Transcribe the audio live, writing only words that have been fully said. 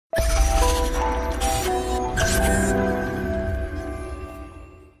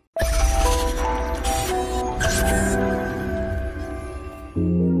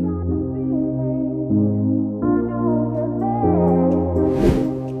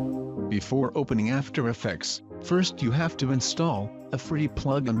Before opening After Effects, first you have to install a free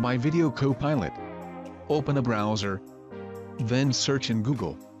plugin by Video Copilot. Open a browser. Then search in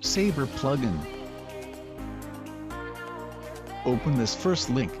Google, Saber plugin. Open this first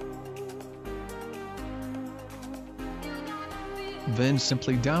link. Then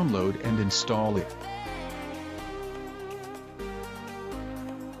simply download and install it.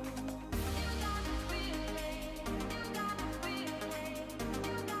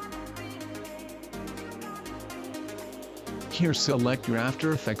 Here select your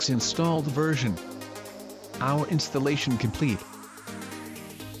After Effects installed version. Our installation complete.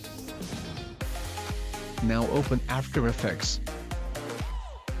 Now open After Effects.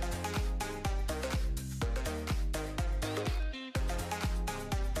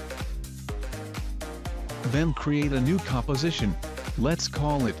 Then create a new composition. Let's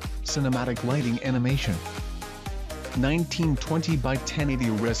call it Cinematic Lighting Animation. 1920 by 1080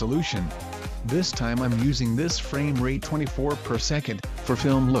 resolution. This time I'm using this frame rate 24 per second for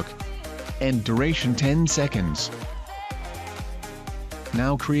film look. And duration 10 seconds.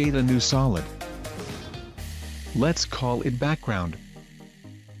 Now create a new solid. Let's call it background.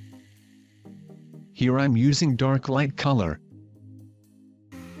 Here I'm using dark light color.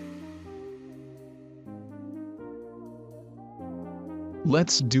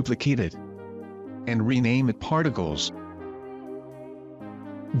 Let's duplicate it and rename it Particles.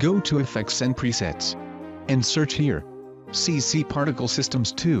 Go to Effects and Presets and search here CC Particle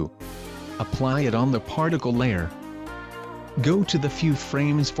Systems 2. Apply it on the particle layer. Go to the few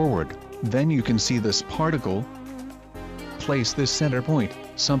frames forward, then you can see this particle. Place this center point,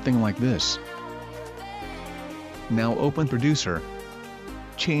 something like this. Now open Producer.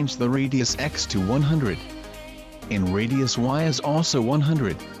 Change the radius X to 100. And radius Y is also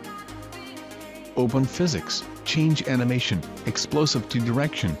 100. Open Physics, change Animation, Explosive to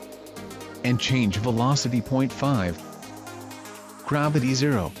Direction. And change Velocity 0.5. Gravity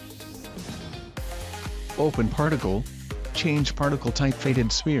 0. Open Particle, change Particle Type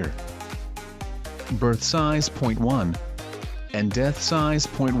Faded Sphere. Birth Size 0.1. And Depth Size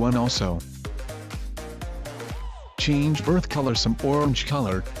 0.1 also. Change birth color some orange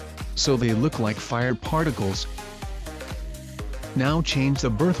color, so they look like fired particles. Now change the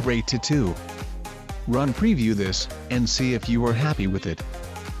birth rate to 2. Run preview this, and see if you are happy with it.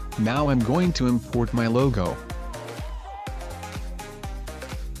 Now I'm going to import my logo.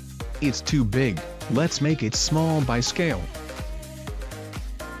 It's too big, let's make it small by scale.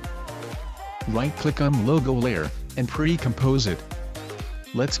 Right-click on Logo Layer, and pre-compose it.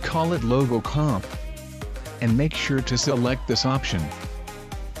 Let's call it Logo Comp. And make sure to select this option.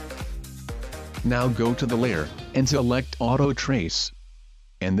 Now go to the layer, and select Auto Trace.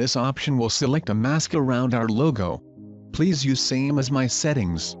 And this option will select a mask around our logo. Please use same as my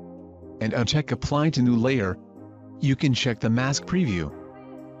settings. And uncheck Apply to New Layer. You can check the mask preview.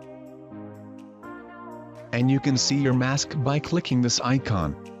 And you can see your mask by clicking this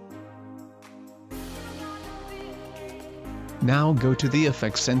icon. Now go to the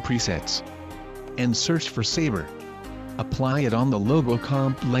Effects and Presets. And search for Saber. Apply it on the Logo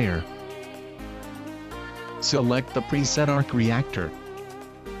Comp layer. Select the preset Arc Reactor.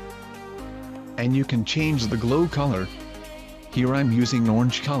 And you can change the glow color. Here I'm using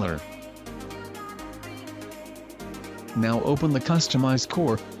orange color. Now open the Customize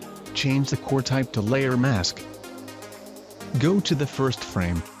Core. Change the core type to Layer Mask. Go to the first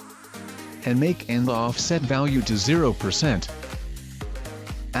frame. And make the offset value to 0%.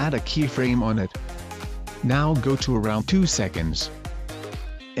 Add a keyframe on it. Now go to around 2 seconds.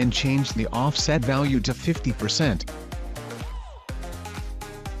 And change the offset value to 50%.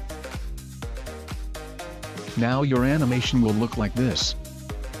 Now your animation will look like this.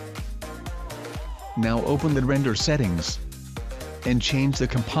 Now open the render settings. And change the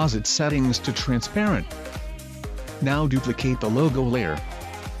composite settings to transparent. Now duplicate the logo layer.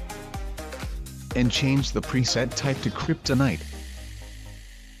 And change the preset type to Kryptonite.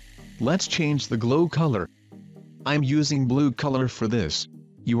 Let's change the glow color. I'm using blue color for this.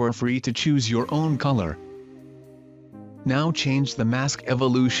 You are free to choose your own color. Now change the mask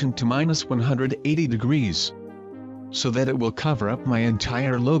evolution to -180 degrees. So that it will cover up my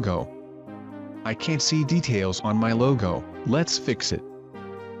entire logo. I can't see details on my logo, let's fix it.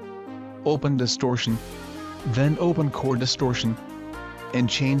 Open Distortion. Then open Core Distortion. And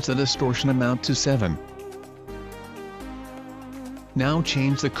change the distortion amount to 7. Now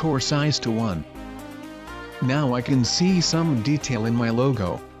change the core size to 1. Now I can see some detail in my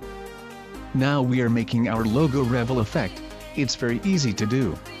logo. Now we are making our logo reveal effect. It's very easy to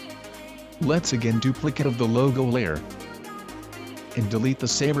do. Let's again duplicate of the logo layer. and delete the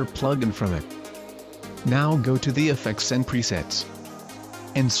Saber plugin from it. Now go to the Effects and Presets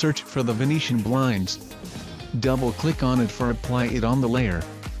and search for the Venetian blinds. Double-click on it for apply it on the layer.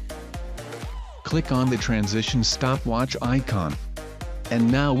 Click on the transition stopwatch icon. And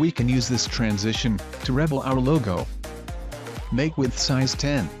now we can use this transition to reveal our logo. Make width size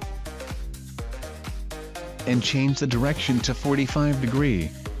 10. And change the direction to 45 degree.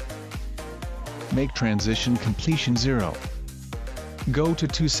 Make transition completion 0. Go to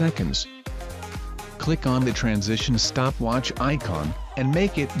 2 seconds. Click on the transition stopwatch icon and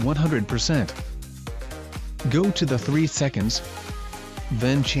make it 100%. Go to the 3 seconds.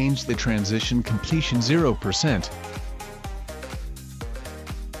 Then change the transition completion 0%.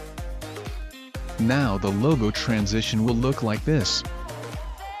 Now the logo transition will look like this.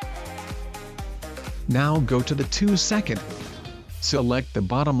 Now go to the 2 second. Select the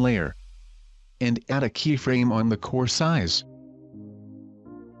bottom layer and add a keyframe on the core size.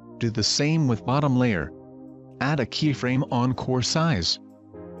 Do the same with bottom layer. Add a keyframe on core size.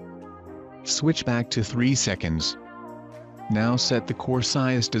 Switch back to 3 seconds. Now set the core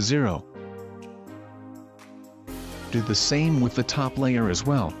size to 0. Do the same with the top layer as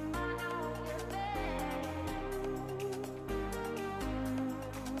well.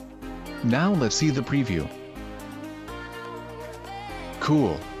 Now let's see the preview.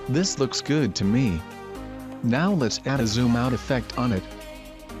 Cool, this looks good to me. Now let's add a zoom out effect on it.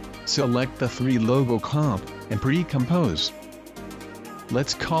 Select the 3 logo comp and pre-compose.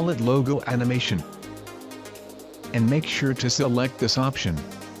 Let's call it logo animation. And make sure to select this option.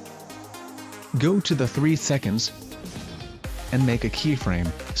 Go to the 3 seconds and make a keyframe,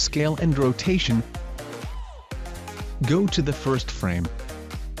 scale and rotation. Go to the first frame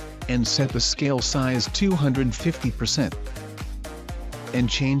and set the scale size 250% and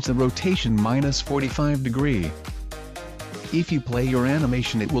change the rotation -45 degree. If you play your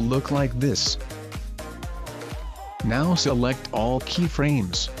animation, it will look like this. Now select all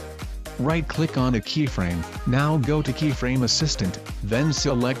keyframes. Right-click on a keyframe, now go to Keyframe Assistant, then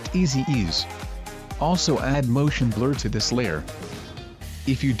select Easy Ease. Also add motion blur to this layer.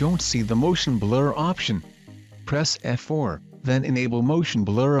 If you don't see the motion blur option, press F4, then enable motion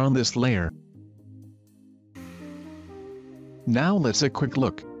blur on this layer. Now let's a quick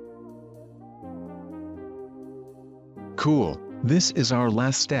look. Cool, this is our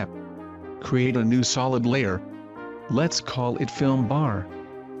last step. Create a new solid layer. Let's call it Film Bar.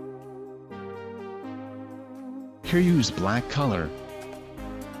 Here use black color.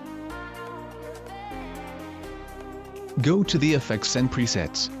 Go to the Effects and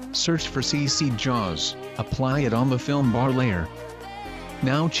Presets, search for CC Jaws, apply it on the film bar layer.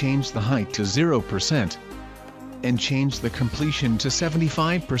 Now change the height to 0%, and change the completion to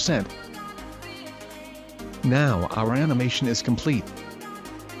 75%. Now our animation is complete.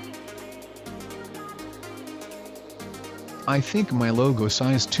 I think my logo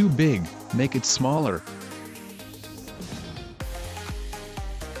size too big, make it smaller.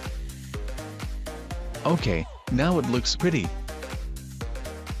 Okay, now it looks pretty.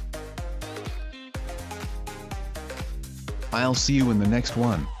 I'll see you in the next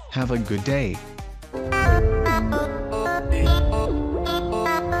one. Have a good day.